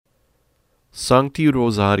Sancti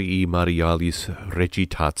Rosarii Marialis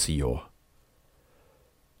Recitatio.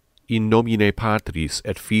 In nomine Patris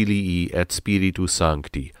et Filii et Spiritus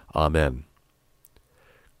Sancti. Amen.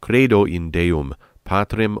 Credo in Deum,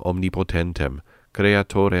 Patrem omnipotentem,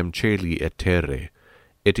 Creatorem celi et terrae,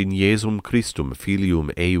 et in Iesum Christum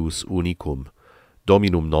Filium eius unicum,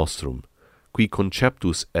 Dominum nostrum, qui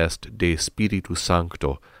conceptus est de Spiritus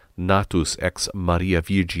Sancto, natus ex Maria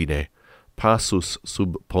Virgine, passus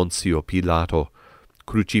sub Pontio Pilato,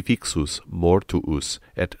 crucifixus, mortuus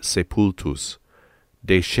et sepultus,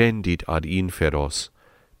 descendit ad inferos,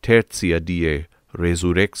 tertia die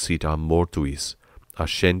resurrexit a mortuis,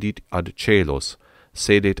 ascendit ad caelos,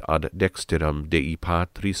 sedet ad dexteram Dei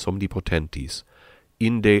Patris omnipotentis,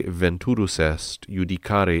 inde venturus est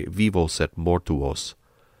judicare vivos et mortuos.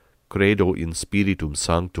 Credo in Spiritum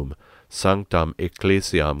Sanctum, sanctam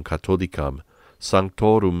ecclesiam catholicam,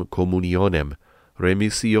 sanctorum communionem,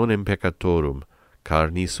 remissionem peccatorum,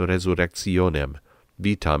 carnis resurrectionem,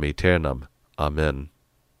 vitam aeternam. Amen.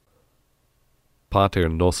 Pater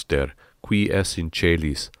noster, qui es in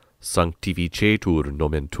celis, sanctificetur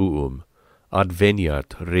nomen tuum, adveniat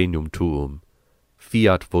regnum tuum,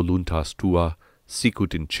 fiat voluntas tua,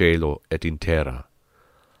 sicut in cielo et in terra.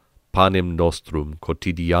 Panem nostrum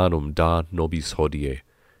quotidianum da nobis hodie,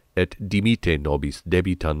 et dimitte nobis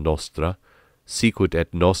debita nostra, sicut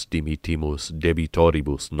et nos dimittimus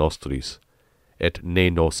debitoribus nostris, et ne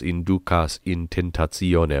nos inducas in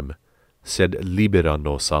tentationem, sed libera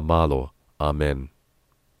nos a malo. Amen.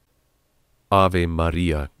 Ave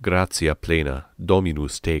Maria, gratia plena,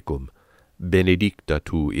 Dominus tecum, benedicta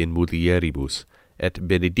tu in mulieribus, et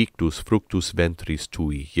benedictus fructus ventris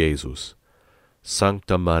tui, Iesus.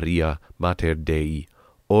 Sancta Maria, Mater Dei,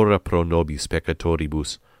 ora pro nobis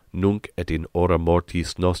peccatoribus, nunc et in hora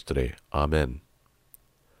mortis nostrae. Amen.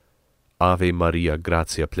 Ave Maria,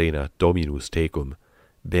 gratia plena, Dominus tecum,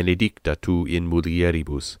 benedicta tu in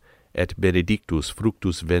mulieribus, et benedictus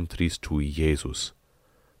fructus ventris tui, Iesus.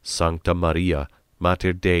 Sancta Maria,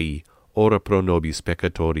 Mater Dei, ora pro nobis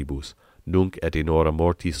peccatoribus, nunc et in hora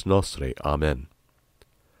mortis nostrae. Amen.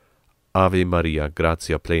 Ave Maria,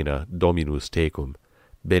 gratia plena, Dominus tecum,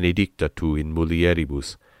 benedicta tu in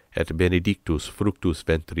mulieribus, et benedictus fructus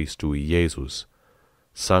ventris tui, Iesus.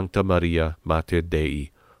 Sancta Maria, Mater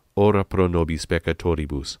Dei, ora pro nobis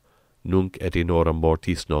peccatoribus, nunc et in hora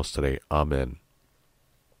mortis nostrae. Amen.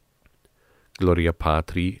 Gloria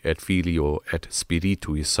Patri et Filio et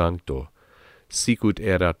Spiritui Sancto, sicut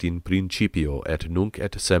erat in principio et nunc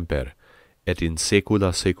et semper, et in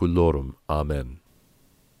saecula saeculorum. Amen.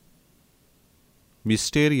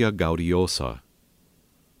 Mysteria gaudiosa.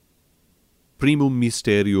 Primum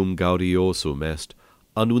mysterium gaudiosum est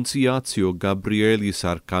annunciatio Gabrielis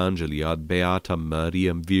archangeli ad beatam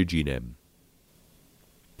Mariam Virginem.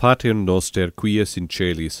 Pater noster, qui es in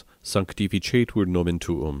celis, sanctificetur nomen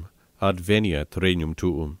tuum, adveniat regnum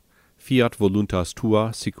tuum, fiat voluntas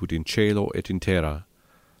tua sicut in cielo et in terra.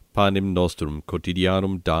 Panem nostrum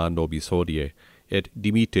quotidianum da nobis hodie, et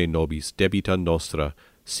dimitte nobis debita nostra,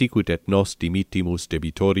 sicut et nos dimittimus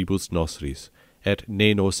debitoribus nostris, et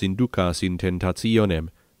ne nos inducas in tentationem,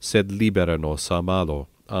 sed libera nos a malo.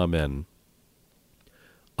 Amen.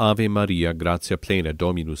 Ave Maria, gratia plena,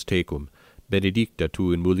 Dominus tecum, benedicta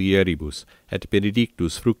tu in mulieribus, et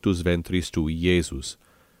benedictus fructus ventris tui, Iesus.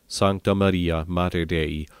 Sancta Maria, Mater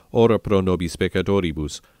Dei, ora pro nobis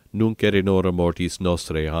peccatoribus, nunc et in hora mortis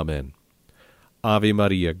nostrae. Amen. Ave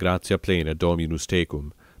Maria, gratia plena, Dominus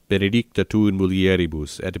tecum, benedicta tu in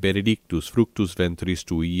mulieribus, et benedictus fructus ventris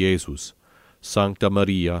tui, Iesus. Sancta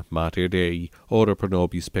Maria, Mater Dei, ora pro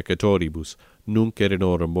nobis peccatoribus, nunc et in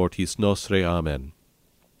hora mortis nostrae. Amen.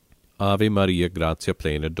 Ave Maria, gratia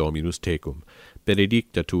plena, Dominus tecum,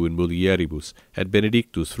 benedicta tu in mulieribus, et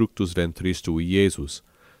benedictus fructus ventris tui, Iesus.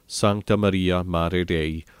 Sancta Maria, Mater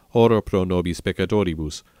Dei, ora pro nobis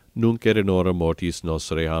peccatoribus, nunc et in hora mortis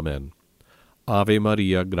nostrae. Amen. Ave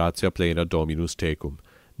Maria, gratia plena, Dominus tecum,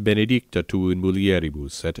 benedicta tu in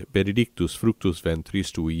mulieribus, et benedictus fructus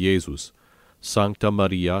ventris tui, Iesus. Sancta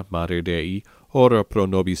Maria, Mater Dei, ora pro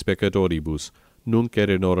nobis peccatoribus, nunc et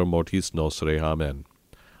in hora mortis nostrae. Amen.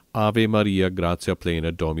 Ave Maria, gratia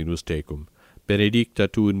plena, Dominus tecum, benedicta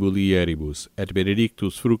tu in mulieribus, et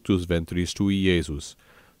benedictus fructus ventris tui, Iesus.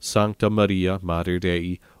 Sancta Maria, Mater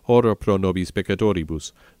Dei, ora pro nobis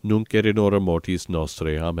peccatoribus, nunc et in hora mortis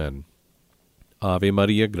nostrae. Amen. Ave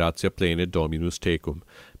Maria, gratia plena, Dominus tecum,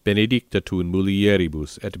 benedicta tu in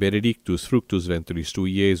mulieribus, et benedictus fructus ventris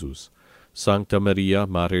tui, Iesus. Sancta Maria,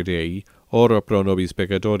 Mater Dei, ora pro nobis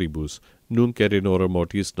peccatoribus, nunc et in hora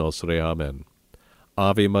mortis nostrae. Amen.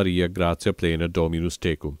 Ave Maria, gratia plena, Dominus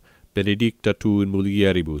tecum, benedicta tu in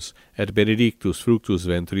mulieribus, et benedictus fructus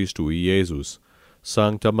ventris tui, Iesus.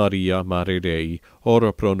 Sancta Maria, Mare Dei,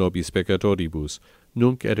 ora pro nobis peccatoribus,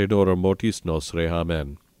 nunc et in hora mortis nostre.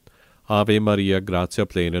 Amen. Ave Maria, gratia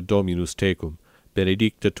plena, Dominus tecum,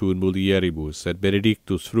 benedicta tu in mulieribus, et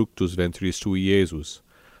benedictus fructus ventris tui, Iesus.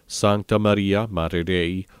 Sancta Maria, Mare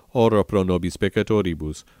Dei, ora pro nobis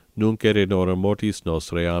peccatoribus, nunc et in hora mortis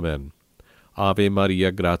nostre. Amen. Ave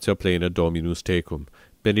Maria, gratia plena, Dominus tecum,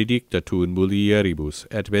 benedicta tu in mulieribus,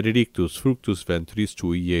 et benedictus fructus ventris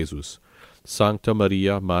tui, Iesus. Sancta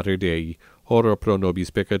Maria, Mare Dei, ora pro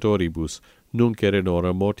nobis peccatoribus, nunc et in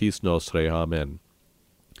hora mortis nostre. Amen.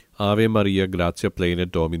 Ave Maria, gratia plena,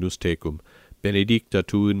 Dominus tecum, benedicta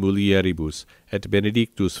tu in mulieribus, et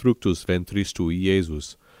benedictus fructus ventris tui,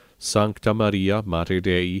 Iesus. Sancta Maria, Mare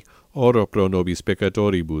Dei, ora pro nobis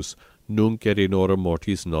peccatoribus, nunc et in hora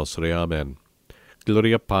mortis nostre. Amen.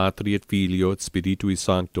 Gloria Patri et Filio et Spiritui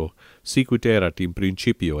Sancto, sicut erat in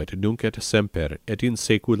principio et nunc et semper et in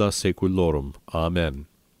saecula saeculorum. Amen.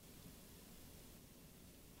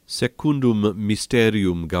 Secundum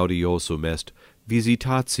mysterium gaudiosum est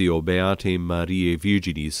visitatio Beatae Mariae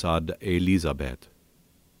Virginis ad Elisabeth.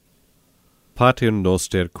 Pater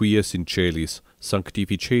noster qui es in celis,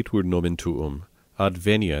 sanctificetur nomen tuum,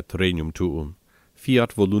 adveniat regnum tuum,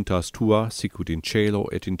 fiat voluntas tua sicut in cielo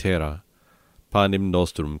et in terra. Panem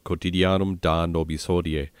nostrum quotidianum da nobis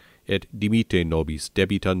hodie, et dimitte nobis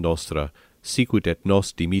debita nostra, sicut et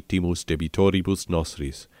nos dimittimus debitoribus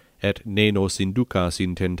nostris, et ne nos inducas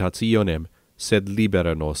in tentationem, sed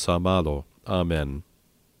libera nos a malo. Amen.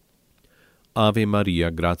 Ave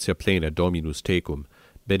Maria, gratia plena, Dominus tecum,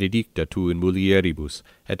 benedicta tu in mulieribus,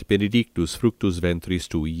 et benedictus fructus ventris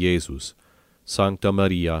tui, Iesus. Sancta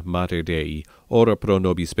Maria, Mater Dei, ora pro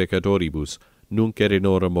nobis peccatoribus, nunc et in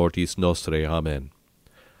hora mortis nostre. Amen.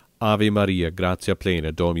 Ave Maria, gratia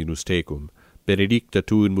plena, Dominus tecum, benedicta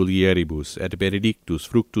tu in mulieribus, et benedictus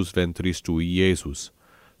fructus ventris tui, Iesus.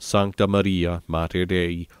 Sancta Maria, Mater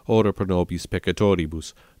Dei, ora pro nobis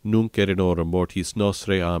peccatoribus, nunc et in hora mortis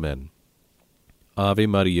nostre. Amen. Ave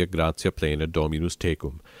Maria, gratia plena, Dominus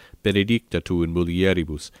tecum, benedicta tu in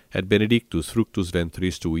mulieribus, et benedictus fructus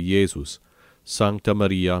ventris tui, Iesus. Sancta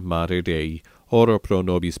Maria, Mater Dei, ora pro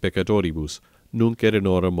nobis peccatoribus, nunc et in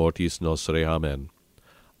hora mortis nostre. Amen.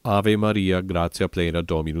 Ave Maria, gratia plena,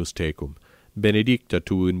 Dominus tecum, benedicta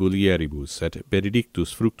tu in mulieribus, et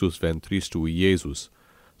benedictus fructus ventris tui, Iesus.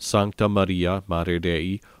 Sancta Maria, Mater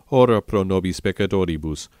Dei, ora pro nobis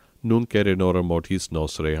peccatoribus, nunc et in hora mortis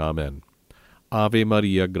nostre. Amen. Ave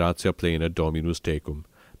Maria, gratia plena, Dominus tecum,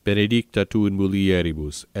 benedicta tu in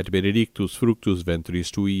mulieribus, et benedictus fructus ventris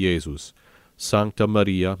tui, Iesus. Sancta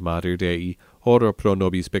Maria, Mater Dei, ora pro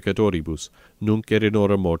nobis peccatoribus, nunc et in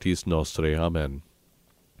hora mortis nostre. Amen.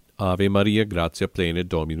 Ave Maria, gratia plena,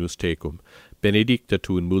 Dominus tecum, benedicta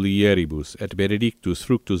tu in mulieribus, et benedictus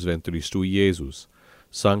fructus ventris tui, Iesus.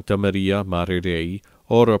 Sancta Maria, Mater Dei,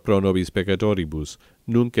 ora pro nobis peccatoribus,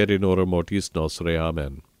 nunc et in hora mortis nostre.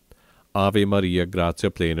 Amen. Ave Maria,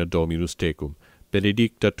 gratia plena, Dominus tecum,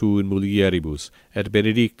 benedicta tu in mulieribus, et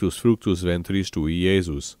benedictus fructus ventris tui,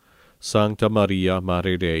 Iesus. Sancta Maria,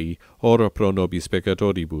 Mater Dei, ora pro nobis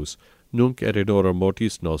peccatoribus, nunc et in hora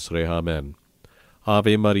mortis nostre. Amen.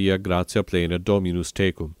 Ave Maria, gratia plena, Dominus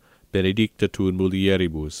tecum, benedicta tu in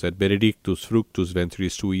mulieribus, et benedictus fructus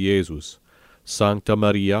ventris tui, Iesus. Sancta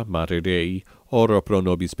Maria, Mater Dei, ora pro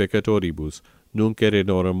nobis peccatoribus, nunc et in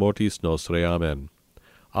hora mortis nostre. Amen.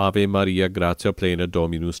 Ave Maria, gratia plena,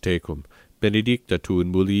 Dominus tecum, benedicta tu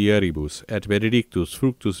in mulieribus, et benedictus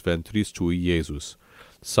fructus ventris tui, Iesus.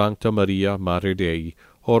 Sancta Maria, Mater Dei,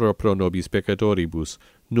 ora pro nobis peccatoribus,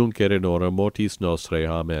 nunc et in hora mortis nostre.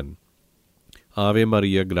 Amen. Ave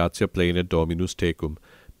Maria, gratia plena, Dominus tecum,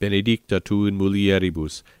 benedicta tu in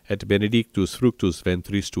mulieribus, et benedictus fructus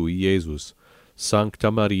ventris tui, Iesus. Sancta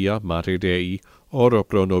Maria, Mater Dei, ora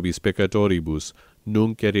pro nobis peccatoribus,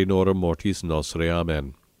 nunc et in hora mortis nostre.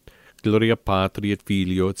 Amen. Gloria Patri et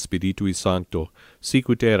Filio et Spiritui Sancto,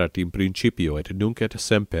 sicut erat in principio et nunc et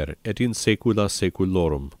semper et in saecula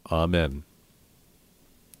saeculorum. Amen.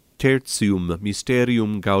 Tertium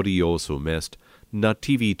mysterium gaudiosum est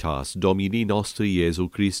nativitas Domini nostri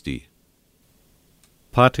Iesu Christi.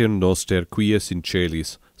 Pater noster qui es in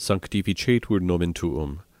celis, sanctificetur nomen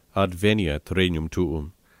tuum, adveniat regnum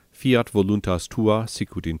tuum, fiat voluntas tua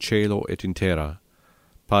sicut in cielo et in terra.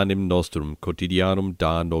 Panem nostrum quotidianum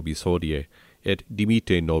da nobis hodie, et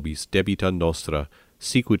dimitte nobis debita nostra,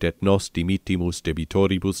 sicut et nos dimittimus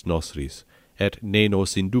debitoribus nostris, et ne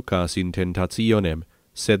nos inducas in tentationem,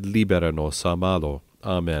 sed libera nos a malo.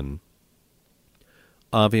 Amen.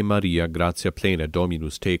 Ave Maria, gratia plena,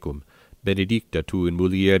 Dominus tecum, benedicta tu in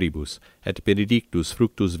mulieribus, et benedictus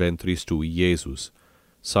fructus ventris tui, Iesus.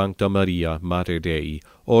 Sancta Maria, Mater Dei,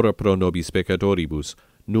 ora pro nobis peccatoribus,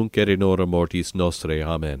 nunc et in hora mortis nostrae.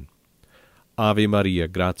 Amen. Ave Maria,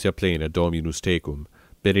 gratia plena, Dominus tecum,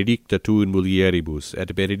 benedicta tu in mulieribus,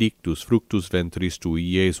 et benedictus fructus ventris tui,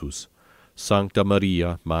 Iesus. Sancta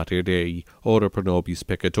Maria, Mater Dei, ora pro nobis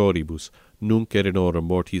peccatoribus, nunc et in hora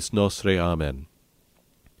mortis nostrae. Amen.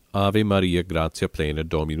 Ave Maria, gratia plena,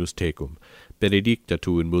 Dominus tecum, benedicta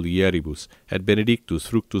tu in mulieribus, et benedictus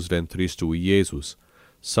fructus ventris tui, Iesus.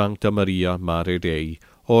 Sancta Maria, Mater Dei,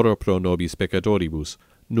 ora pro nobis peccatoribus,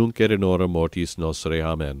 nunc et in hora mortis nostrae.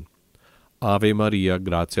 Amen. Ave Maria,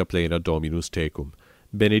 gratia plena, Dominus tecum,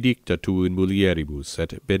 benedicta tu in mulieribus,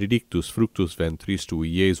 et benedictus fructus ventris tui,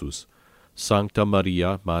 Iesus. Sancta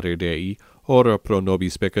Maria, Mater Dei, ora pro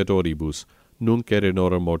nobis peccatoribus, nunc et in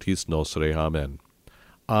hora mortis nostrae. Amen.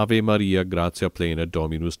 Ave Maria, gratia plena,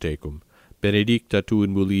 Dominus tecum, benedicta tu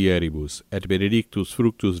in mulieribus, et benedictus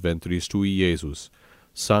fructus ventris tui, Iesus.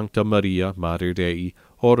 Sancta Maria, Mater Dei,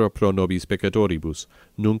 ora pro nobis peccatoribus,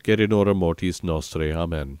 nunc et in hora mortis nostrae.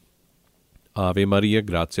 Amen. Ave Maria,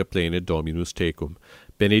 gratia plena, Dominus tecum,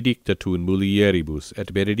 benedicta tu in mulieribus,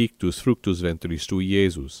 et benedictus fructus ventris tui,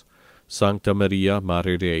 Iesus. Sancta Maria,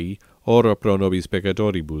 Mater Dei, ora pro nobis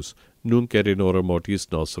peccatoribus, nunc et in hora mortis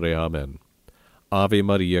nostrae. Amen. Ave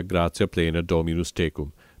Maria, gratia plena, Dominus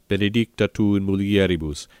tecum, benedicta tu in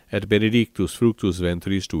mulieribus, et benedictus fructus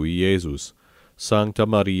ventris tui, Iesus. Sancta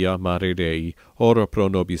Maria, Mater Dei, ora pro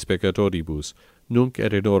nobis peccatoribus, nunc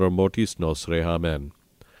et in hora mortis nostrae. Amen.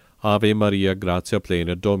 Ave Maria, gratia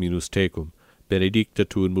plena, Dominus tecum, benedicta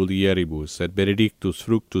tu in mulieribus, et benedictus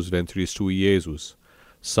fructus ventris tui, Iesus.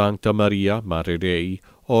 Sancta Maria, Mater Dei,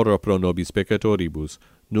 ora pro nobis peccatoribus,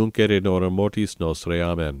 nunc et in hora mortis nostrae.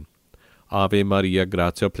 Amen. Ave Maria,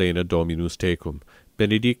 gratia plena, Dominus tecum,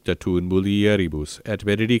 benedicta tu in mulieribus, et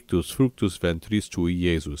benedictus fructus ventris tui,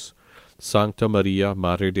 Iesus. Sancta Maria,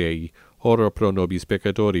 Mater Dei, ora pro nobis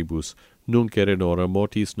peccatoribus, nunc et in hora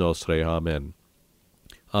mortis nostrae. Amen.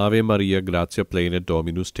 Ave Maria, gratia plena,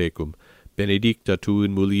 Dominus tecum, benedicta tu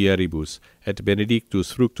in mulieribus, et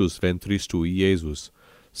benedictus fructus ventris tui, Iesus.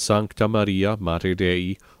 Sancta Maria, Mater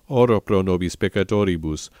Dei, ora pro nobis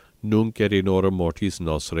peccatoribus, nunc et in hora mortis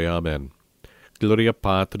nostrae. Amen. Gloria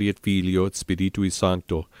Patri et Filio et Spiritui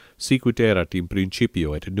Sancto, sicut erat in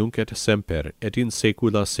principio et nunc et semper et in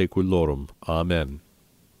saecula saeculorum. Amen.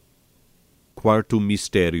 Quartum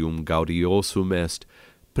mysterium gaudiosum est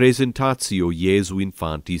praesentatio Iesu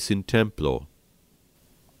infantis in templo.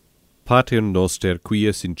 Pater noster qui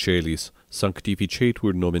es in celis,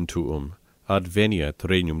 sanctificetur nomen tuum, adveniat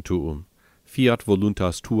regnum tuum, fiat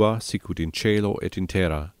voluntas tua sicut in cielo et in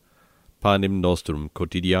terra. Panem nostrum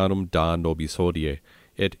quotidianum da nobis hodie,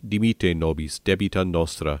 et dimitte nobis debita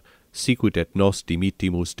nostra, sicut et nos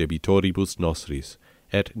dimittimus debitoribus nostris,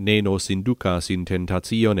 et ne nos inducas in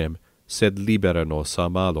tentationem, sed libera nos a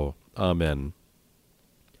malo. Amen.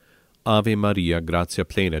 Ave Maria, gratia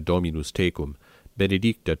plena, Dominus tecum,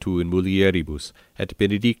 benedicta tu in mulieribus, et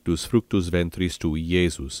benedictus fructus ventris tui,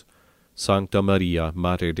 Iesus. Sancta Maria,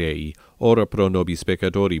 Mater Dei, ora pro nobis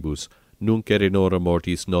peccatoribus, nunc et in hora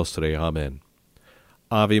mortis nostrae. Amen.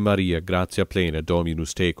 Ave Maria, gratia plena,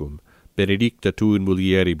 Dominus tecum, benedicta tu in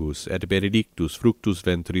mulieribus, et benedictus fructus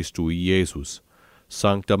ventris tui, Iesus.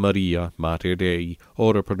 Sancta Maria, Mater Dei,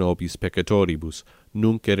 ora pro nobis peccatoribus,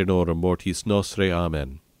 nunc et in hora mortis nostrae.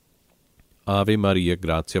 Amen. Ave Maria,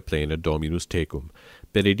 gratia plena, Dominus tecum,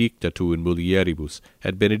 benedicta tu in mulieribus,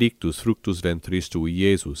 et benedictus fructus ventris tui,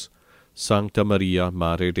 Iesus. Sancta Maria,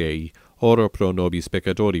 Mater Dei, ora pro nobis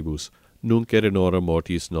peccatoribus, nunc et in hora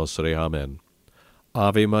mortis nostrae. Amen.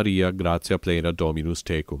 Ave Maria, gratia plena, Dominus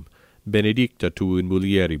tecum, benedicta tu in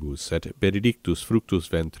mulieribus, et benedictus fructus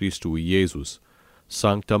ventris tui, Iesus.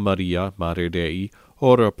 Sancta Maria, Mater Dei,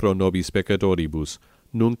 ora pro nobis peccatoribus,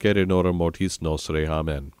 nunc et in hora mortis nostrae.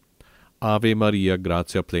 Amen. Ave Maria,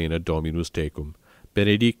 gratia plena, Dominus tecum,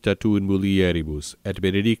 benedicta tu in mulieribus, et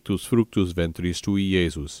benedictus fructus ventris tui,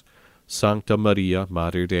 Iesus. Sancta Maria,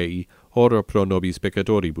 Mater Dei, ora pro nobis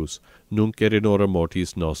peccatoribus, nunc et in hora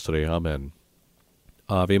mortis nostrae. Amen.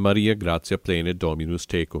 Ave Maria, gratia plena, Dominus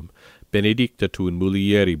tecum, benedicta tu in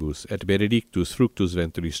mulieribus, et benedictus fructus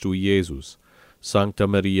ventris tui, Iesus. Sancta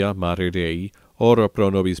Maria, Mater Dei, ora pro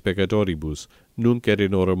nobis peccatoribus, nunc et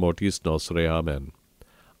in hora mortis nostrae. Amen.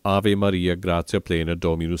 Ave Maria, gratia plena,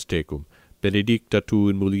 Dominus tecum, benedicta tu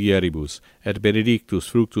in mulieribus, et benedictus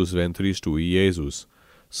fructus ventris tui, Iesus.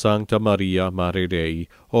 Sancta Maria, Mater Dei,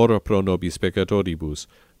 ora pro nobis peccatoribus,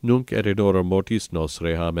 nunc et in hora mortis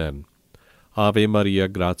nostrae. Amen. Ave Maria,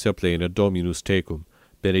 gratia plena, Dominus tecum,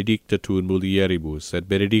 benedicta tu in mulieribus, et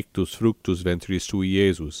benedictus fructus ventris tui,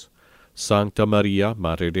 Iesus. Sancta Maria,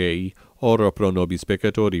 Mater Dei, ora pro nobis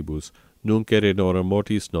peccatoribus, nunc et in hora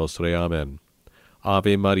mortis nostrae. Amen.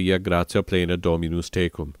 Ave Maria, gratia plena, Dominus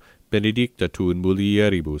tecum, benedicta tu in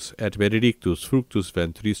mulieribus, et benedictus fructus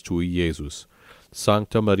ventris tui, Iesus.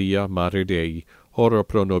 Sancta Maria, Mater Dei, ora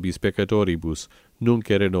pro nobis peccatoribus,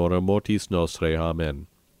 nunc et in hora mortis nostrae. Amen.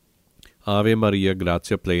 Ave Maria,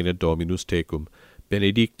 gratia plena, Dominus tecum,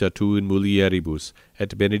 benedicta tu in mulieribus,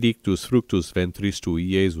 et benedictus fructus ventris tui,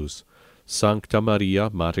 Iesus. Sancta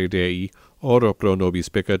Maria, Mater Dei, ora pro nobis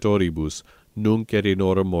peccatoribus, nunc et in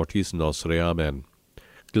hora mortis nostrae. Amen.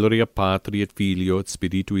 Gloria Patri et Filio et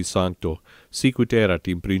Spiritui Sancto, sicut erat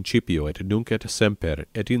in principio et nunc et semper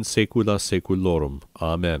et in saecula saeculorum.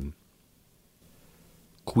 Amen.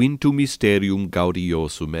 Quintum mysterium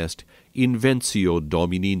gaudiosum est inventio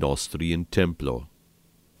Domini nostri in templo.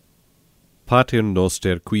 Pater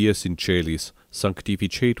noster qui es in celis,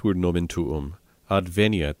 sanctificetur nomen tuum,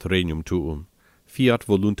 adveniat regnum tuum, fiat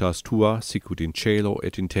voluntas tua sicut in cielo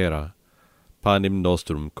et in terra. Panem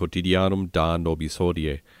nostrum quotidianum da nobis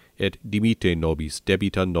hodie, et dimitte nobis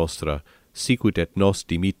debita nostra, sicut et nos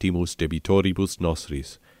dimittimus debitoribus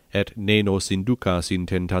nostris, et ne nos inducas in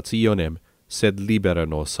tentationem, sed libera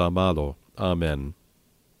nos a malo. Amen.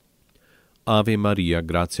 Ave Maria,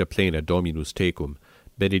 gratia plena, Dominus tecum,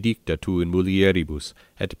 benedicta tu in mulieribus,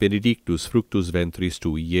 et benedictus fructus ventris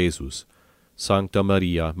tui, Iesus. Sancta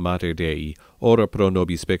Maria, Mater Dei, ora pro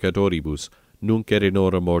nobis peccatoribus, nunc et in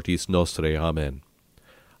hora mortis nostrae. Amen.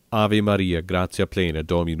 Ave Maria, gratia plena,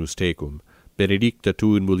 Dominus tecum, benedicta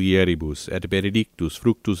tu in mulieribus, et benedictus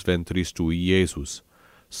fructus ventris tui, Iesus.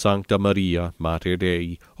 Sancta Maria, Mater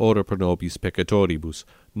Dei, ora pro nobis peccatoribus,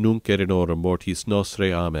 nunc et in hora mortis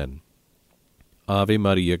nostrae. Amen. Ave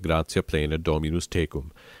Maria, gratia plena, Dominus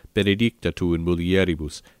tecum, benedicta tu in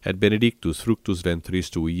mulieribus, et benedictus fructus ventris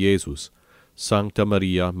tui, Iesus. Sancta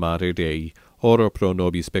Maria, Mater Dei, ora pro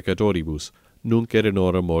nobis peccatoribus, nunc et in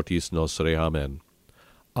hora mortis nostrae. Amen.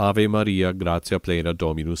 Ave Maria, gratia plena,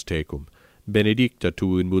 Dominus tecum, benedicta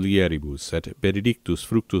tu in mulieribus, et benedictus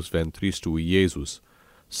fructus ventris tui, Iesus.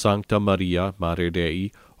 Sancta Maria, Mater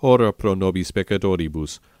Dei, ora pro nobis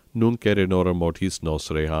peccatoribus, nunc et in hora mortis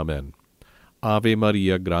nostrae. Amen. Ave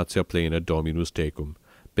Maria, gratia plena, Dominus tecum,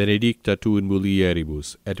 benedicta tu in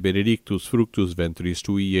mulieribus, et benedictus fructus ventris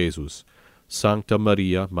tui, Iesus. Sancta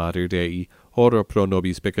Maria, Mater Dei, ora pro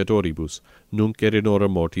nobis peccatoribus, nunc et in hora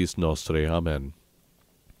mortis nostrae. Amen.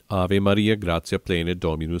 Ave Maria, gratia plena,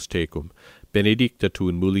 Dominus tecum, benedicta tu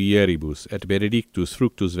in mulieribus, et benedictus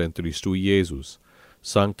fructus ventris tui, Iesus.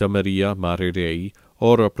 Sancta Maria, Mater Dei,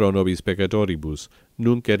 ora pro nobis peccatoribus,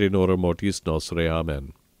 nunc et in hora mortis nostrae.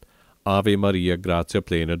 Amen. Ave Maria, gratia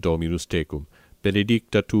plena, Dominus tecum,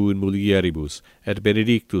 benedicta tu in mulieribus, et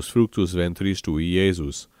benedictus fructus ventris tui,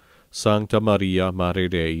 Iesus. Sancta Maria, Mater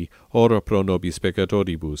Dei, ora pro nobis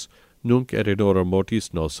peccatoribus, nunc et in hora mortis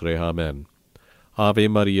nostrae. Amen. Ave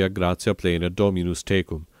Maria, gratia plena, Dominus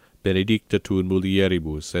tecum, benedicta tu in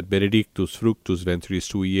mulieribus, et benedictus fructus ventris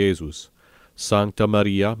tui, Iesus. Sancta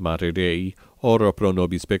Maria, Mater Dei, ora pro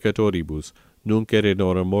nobis peccatoribus, nunc et in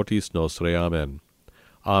hora mortis nostrae. Amen.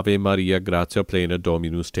 Ave Maria, gratia plena,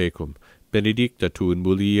 Dominus tecum, benedicta tu in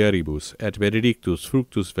mulieribus, et benedictus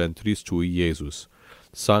fructus ventris tui, Iesus.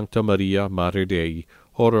 Sancta Maria, Mater Dei,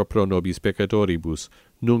 ora pro nobis peccatoribus,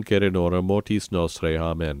 nunc et in hora mortis nostrae.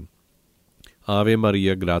 Amen. Ave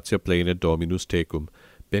Maria, gratia plena, Dominus tecum,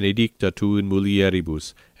 benedicta tu in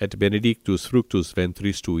mulieribus, et benedictus fructus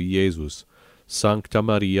ventris tui, Iesus. Sancta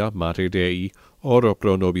Maria, Mater Dei, ora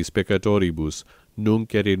pro nobis peccatoribus,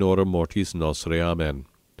 nunc et in hora mortis nostrae. Amen.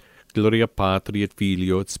 Gloria Patri et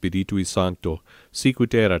Filio et Spiritui Sancto,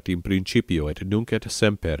 sicut erat in principio et nunc et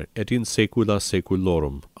semper et in saecula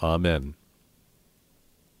saeculorum. Amen.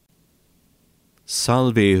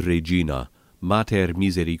 Salve Regina, Mater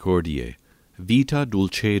misericordiae, vita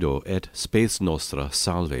dulcedo et spes nostra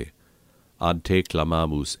salve. Ad te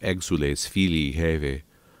clamamus exules filii Heve,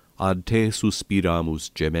 ad te suspiramus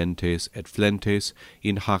gementes et flentes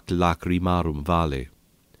in hac lacrimarum vale.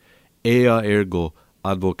 Ea ergo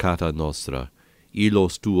advocata nostra,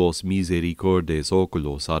 illos tuos misericordes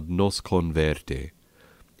oculos ad nos converte,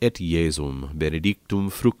 et Iesum benedictum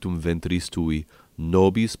fructum ventris tui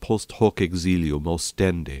nobis post hoc exilium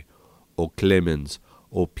ostende, o clemens,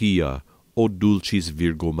 o pia, o dulcis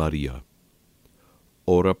Virgo Maria.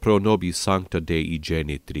 Ora pro nobis sancta Dei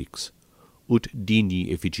genitrix, ut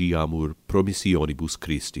digni efficiamur promissionibus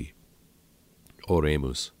Christi.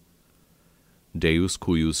 Oremus. Deus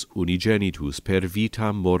cuius unigenitus per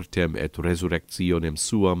vitam mortem et resurrectionem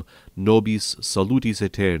suam nobis salutis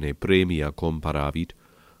eterne premia comparavit,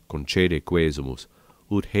 concede quesumus,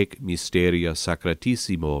 ut hec mysteria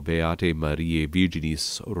sacratissimo Beate Mariae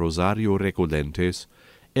Virginis rosario recolentes,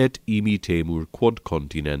 et imitemur quod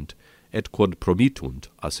continent, et quod promittunt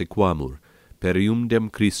assequamur, per iundem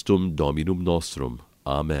Christum Dominum nostrum.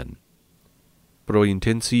 Amen. Pro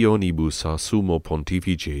intentionibus a Sumo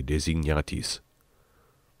Pontifice designatis.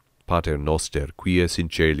 Pater noster, qui es in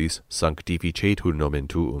celis, sanctificetur nomen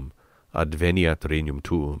tuum, adveniat regnum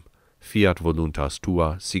tuum, fiat voluntas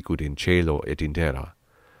tua sicut in cielo et in terra.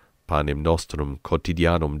 Panem nostrum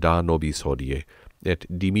quotidianum da nobis hodie, et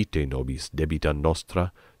dimitte nobis debita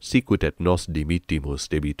nostra, sicut et nos dimittimus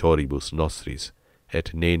debitoribus nostris,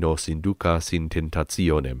 et ne nos inducas in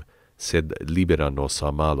tentationem, sed libera nos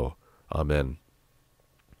a malo. Amen.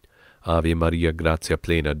 Ave Maria, gratia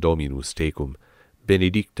plena Dominus tecum,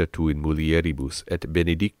 benedicta tu in mulieribus, et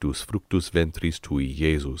benedictus fructus ventris tui,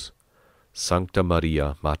 Iesus. Sancta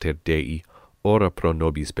Maria, Mater Dei, ora pro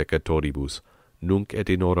nobis peccatoribus, nunc et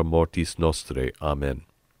in hora mortis nostrae. Amen.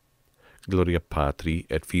 Gloria Patri,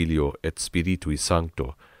 et Filio, et Spiritui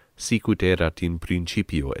Sancto, sicut erat in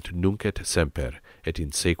principio, et nunc et semper, et in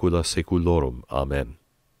saecula saeculorum. Amen.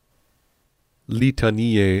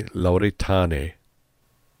 Litaniae Lauretanae.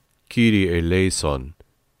 Kyrie eleison,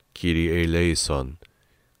 Kyrie eleison,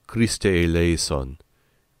 Christe eleison,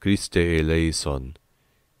 Christe eleison,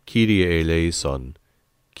 Kyrie eleison,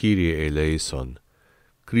 Kyrie eleison,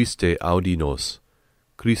 Christe audinos,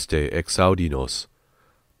 Christe exaudinos,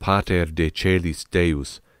 Pater de celis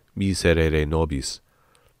Deus, miserere nobis,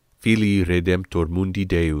 Filii Redemptor mundi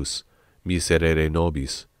Deus, miserere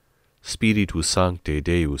nobis, Spiritus Sancte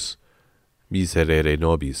Deus, miserere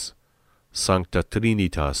nobis, Sancta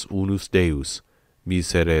Trinitas unus Deus,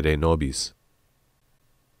 miserere nobis.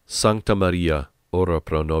 Sancta Maria, ora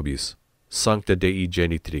pro nobis. Sancta Dei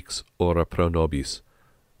Genitrix, ora pro nobis.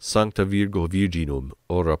 Sancta Virgo Virginum,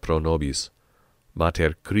 ora pro nobis.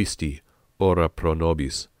 Mater Christi, ora pro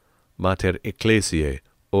nobis. Mater Ecclesiae,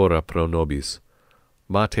 ora pro nobis.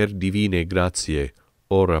 Mater Divinae Gratiae,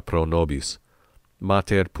 ora pro nobis.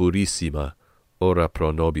 Mater Purissima, ora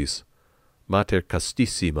pro nobis. Mater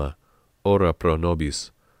Castissima, ora pro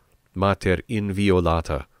nobis. Mater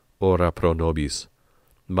inviolata, ora pro nobis.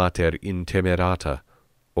 Mater intemerata,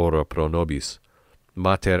 ora pro nobis.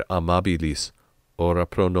 Mater amabilis, ora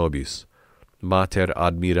pro nobis. Mater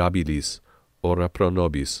admirabilis, ora pro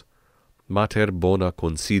nobis. Mater bona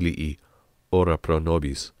consilii, ora pro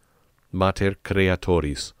nobis. Mater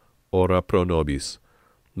creatoris, ora pro nobis.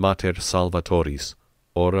 Mater salvatoris,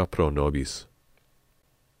 ora pro nobis.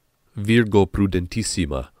 Virgo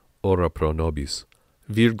prudentissima, ora pro nobis.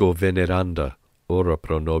 Virgo veneranda, ora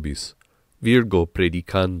pro nobis. Virgo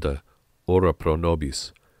predicanda, ora pro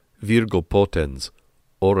nobis. Virgo potens,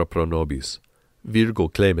 ora pro nobis. Virgo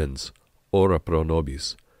clemens, ora pro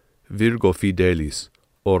nobis. Virgo fidelis,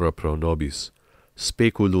 ora pro nobis.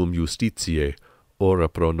 Speculum justitiae, ora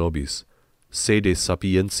pro nobis. Sede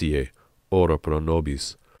sapientiae, ora pro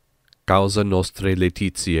nobis. Causa nostrae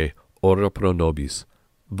laetitiae, ora pro nobis.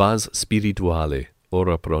 Vas spirituale,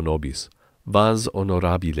 ora pro nobis. Vas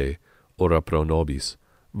honorabile, ora pro nobis.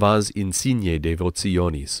 Vas insigne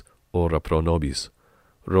devotionis, ora pro nobis.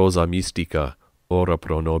 Rosa mystica, ora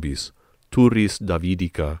pro nobis. Turris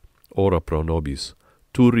Davidica, ora pro nobis.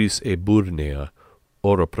 Turris eburnea,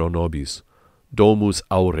 ora pro nobis. Domus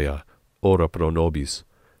aurea, ora pro nobis.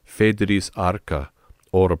 Fedris arca,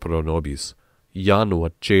 ora pro nobis.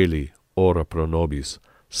 Janua celi, ora pro nobis.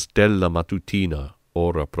 Stella matutina,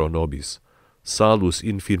 ora pro nobis. Salus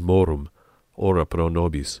infirmorum, ora pro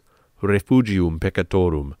nobis. Refugium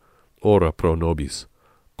peccatorum, ora pro nobis.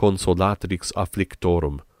 Consolatrix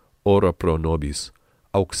afflictorum, ora pro nobis.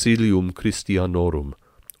 Auxilium Christianorum,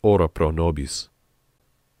 ora pro nobis.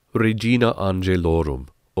 Regina angelorum,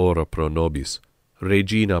 ora pro nobis.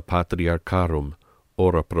 Regina patriarcharum,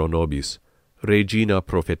 ora pro nobis. Regina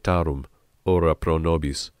prophetarum, ora pro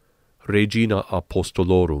nobis. Regina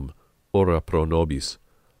apostolorum, ora pro nobis.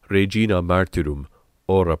 Regina martyrum,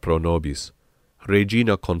 ora pro nobis.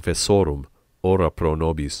 Regina confessorum, ora pro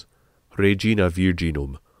nobis. Regina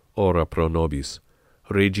virginum, ora pro nobis.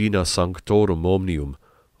 Regina sanctorum omnium,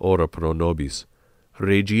 ora pro nobis.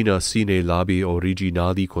 Regina sine labi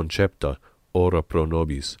originali concepta, ora pro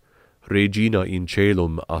nobis. Regina in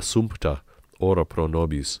caelum assumpta, ora pro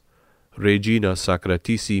nobis. Regina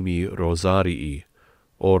sacratissimi rosarii,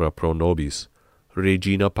 ora pro nobis.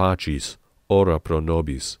 Regina pacis, ora pro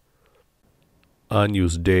nobis.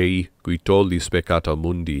 Agnus Dei, qui tollis peccata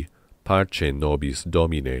mundi, parce nobis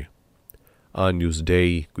Domine. Agnus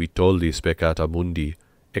Dei, qui tollis peccata mundi,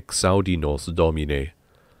 exaudi nos Domine.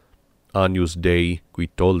 Agnus Dei, qui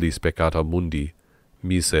tollis peccata mundi,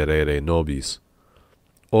 miserere nobis.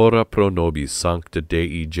 Ora pro nobis sancta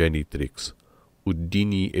Dei genitrix, ut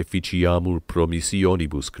digni efficiamur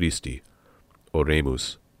promissionibus Christi.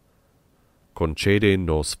 Oremus. Concede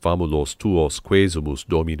nos famulos tuos quesumus,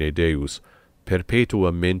 Domine Deus,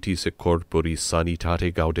 perpetua mentis et corporis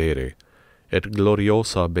sanitate gaudere, et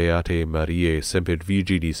gloriosa Beate Mariae semper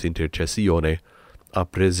Virginis intercessione, a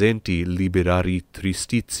presenti liberari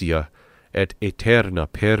tristitia et aeterna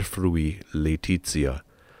perfrui laetitia.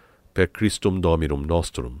 Per Christum Dominum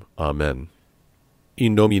nostrum. Amen.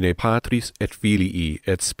 In nomine Patris et Filii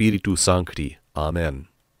et Spiritus Sancti. Amen.